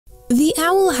The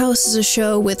Owl House is a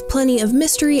show with plenty of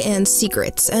mystery and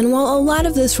secrets, and while a lot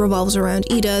of this revolves around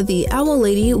Ida, the Owl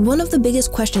Lady, one of the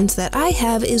biggest questions that I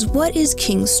have is what is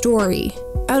King's story?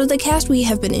 Out of the cast we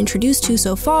have been introduced to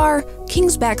so far,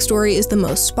 King's backstory is the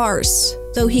most sparse.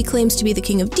 Though he claims to be the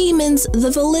king of demons, the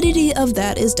validity of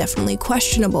that is definitely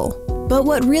questionable. But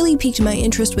what really piqued my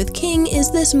interest with King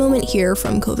is this moment here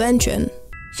from Covention.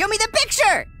 Show me the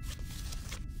picture!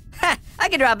 Ha! I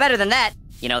can draw better than that.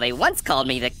 You know, they once called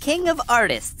me the king of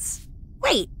artists.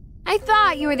 Wait, I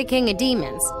thought you were the king of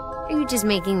demons. Are you just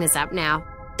making this up now?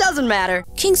 Doesn't matter.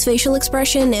 King's facial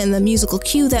expression and the musical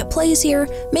cue that plays here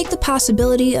make the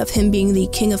possibility of him being the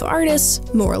king of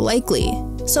artists more likely.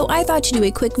 So I thought to do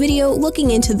a quick video looking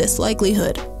into this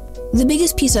likelihood. The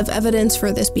biggest piece of evidence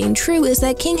for this being true is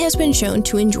that King has been shown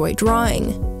to enjoy drawing.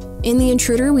 In The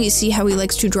Intruder, we see how he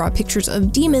likes to draw pictures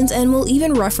of demons and will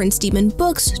even reference demon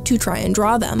books to try and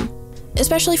draw them.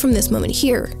 Especially from this moment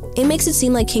here, it makes it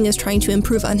seem like King is trying to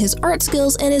improve on his art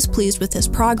skills and is pleased with his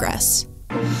progress.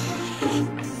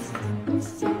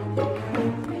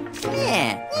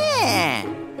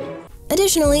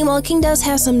 Additionally, while King does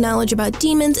have some knowledge about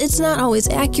demons, it's not always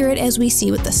accurate, as we see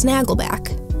with the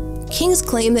Snaggleback. King's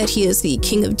claim that he is the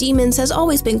king of demons has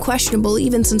always been questionable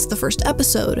even since the first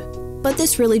episode, but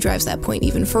this really drives that point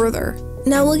even further.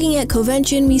 Now looking at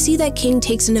Covention, we see that King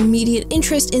takes an immediate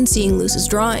interest in seeing Luce's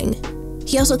drawing.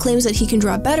 He also claims that he can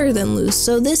draw better than Luce,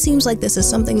 so this seems like this is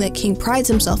something that King prides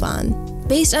himself on.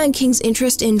 Based on King's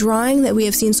interest in drawing that we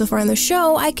have seen so far in the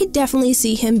show, I could definitely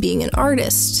see him being an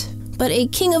artist. But a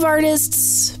king of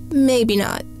artists? Maybe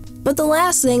not. But the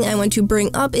last thing I want to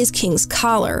bring up is King's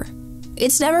collar.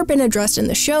 It's never been addressed in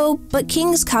the show, but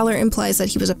King's collar implies that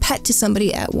he was a pet to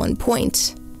somebody at one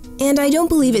point. And I don't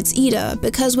believe it's Ida,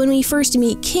 because when we first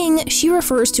meet King, she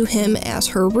refers to him as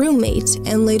her roommate,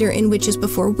 and later in Witches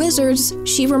Before Wizards,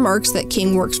 she remarks that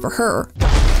King works for her.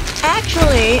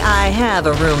 Actually, I have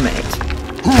a roommate.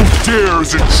 Who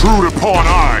dares intrude upon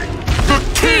I,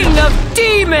 the King of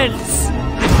Demons!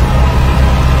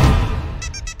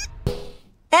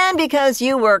 And because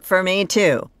you work for me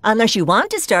too, unless you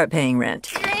want to start paying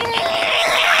rent.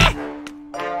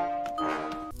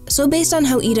 So based on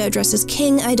how Ida addresses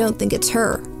King, I don't think it's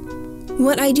her.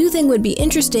 What I do think would be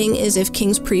interesting is if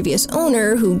King's previous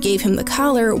owner, who gave him the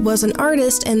collar, was an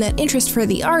artist and that interest for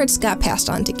the arts got passed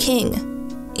on to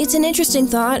King. It's an interesting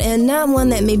thought and not one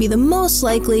that may be the most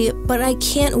likely, but I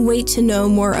can't wait to know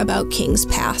more about King's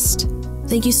past.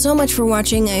 Thank you so much for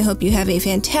watching. I hope you have a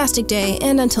fantastic day,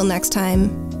 and until next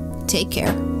time, take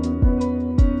care.